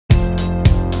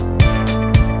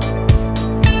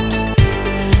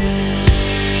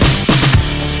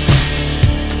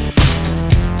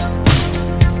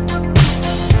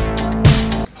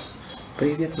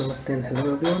Alright, namaste and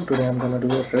hello everyone. Today I'm gonna do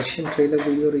a Russian trailer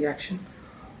video reaction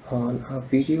on a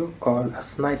video called A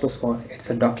Sniper's War. It's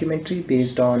a documentary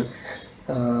based on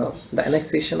the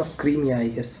annexation of Crimea, I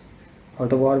guess, or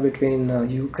the war between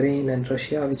Ukraine and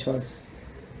Russia,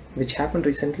 which happened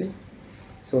recently.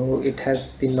 So it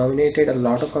has been nominated a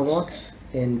lot of awards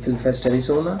in Film Fest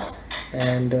Arizona,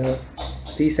 and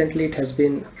recently it has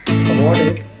been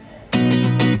awarded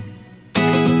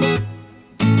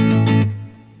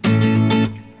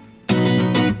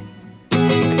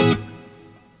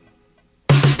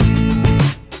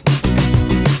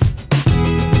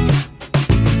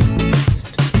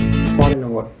foreign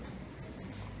award.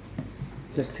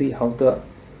 Let's see how the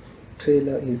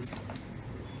trailer is.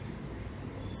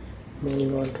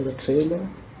 Moving on to the trailer.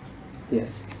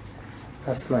 Yes,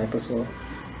 A Sniper's War.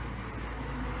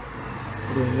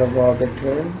 This is the war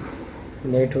between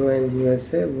NATO and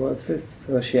USA versus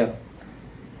Russia,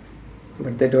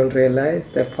 but they don't realize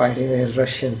they're fighting the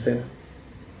Russians here.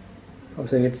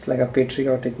 Also, it's like a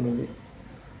patriotic movie.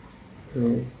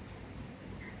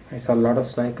 I saw a lot of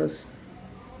snipers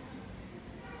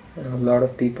and a lot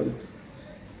of people.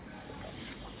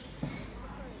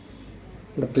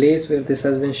 The place where this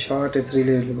has been shot is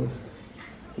really good.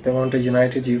 They want a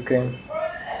united Ukraine.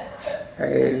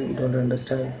 I don't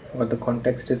understand what the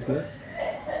context is here.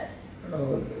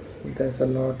 There's a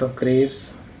lot of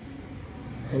graves,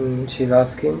 and she's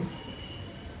asking.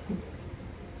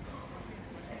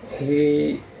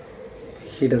 He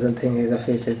doesn't think he's a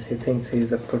fascist. He thinks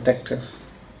he's a protector.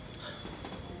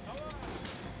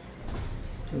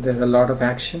 There's a lot of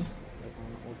action.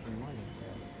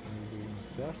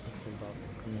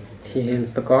 He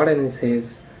hails the god and he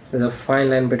says there's a fine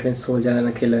line between soldier and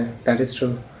a killer. That is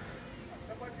true.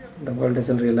 The world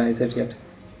doesn't realize it yet.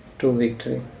 True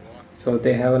victory. So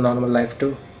they have a normal life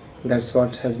too. That's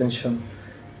what has been shown.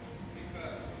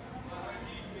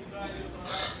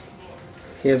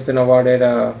 He has been awarded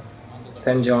a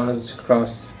St. John's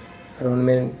Cross. I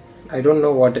don't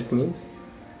know what it means,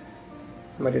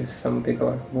 but it's some big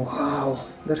award. Wow,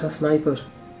 that's a sniper.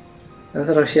 That's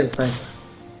a Russian sniper.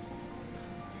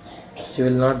 You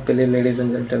will not believe, ladies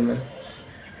and gentlemen,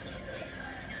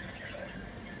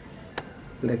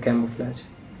 the camouflage.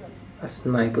 A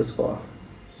Sniper's War.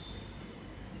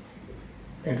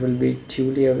 It will be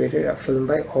duly awaited. A film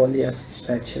by Olya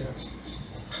Schechter.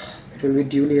 It will be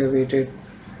duly awaited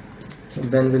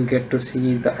when we'll get to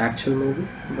see the actual movie,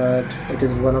 but it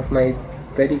is one of my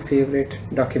very favorite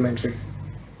documentaries.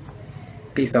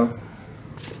 Peace out.